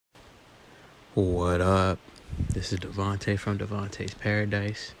What up? This is Devontae from Devontae's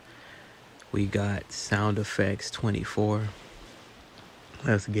Paradise. We got Sound Effects 24.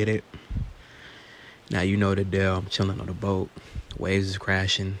 Let's get it. Now you know the deal. I'm chilling on the boat. Waves is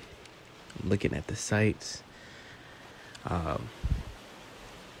crashing. I'm looking at the sights. Yeah,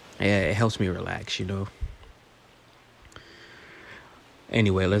 it helps me relax.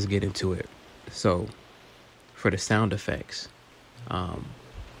 Anyway, let's get into it. So, for the sound effects,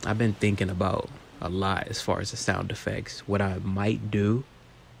 I've been thinking about a lot as far as the sound effects. What I might do,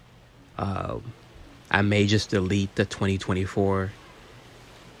 I may just delete the 2024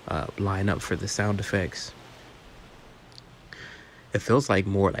 lineup for the sound effects. It feels like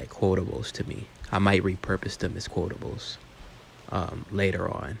more like quotables to me. I might repurpose them as quotables later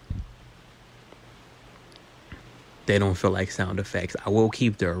on. They don't feel like sound effects. I will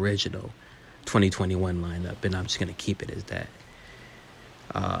keep the original 2021 lineup, and I'm just going to keep it as that.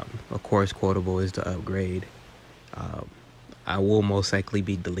 Of course, quotable is the upgrade. I will most likely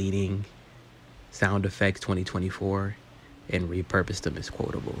be deleting sound effects 2024 and repurpose them as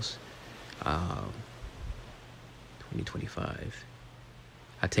quotables. 2025.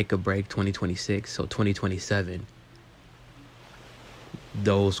 I take a break 2026, so 2027.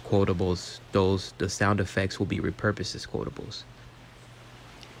 Those quotables, the sound effects will be repurposed as quotables.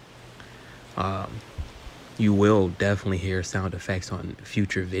 You will definitely hear sound effects on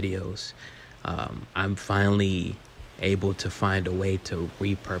future videos. I'm finally able to find a way to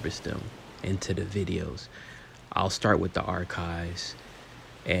repurpose them into the videos. I'll start with the archives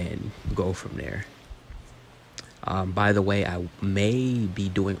and go from there. By the way, I may be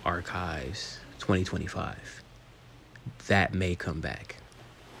doing archives 2025. That may come back,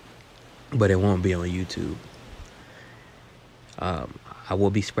 but it won't be on YouTube. I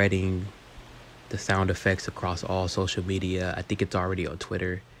will be spreading the sound effects across all social media. I think it's already on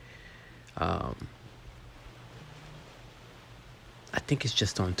Twitter. I think it's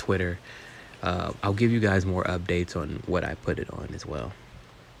just on Twitter. I'll give you guys more updates on what I put it on as well.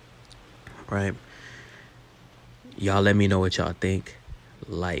 Right? Y'all let me know what y'all think.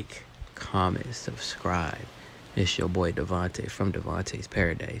 Like, comment, subscribe. It's your boy Devontae from Devontae's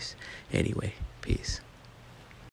Paradise. Anyway, peace.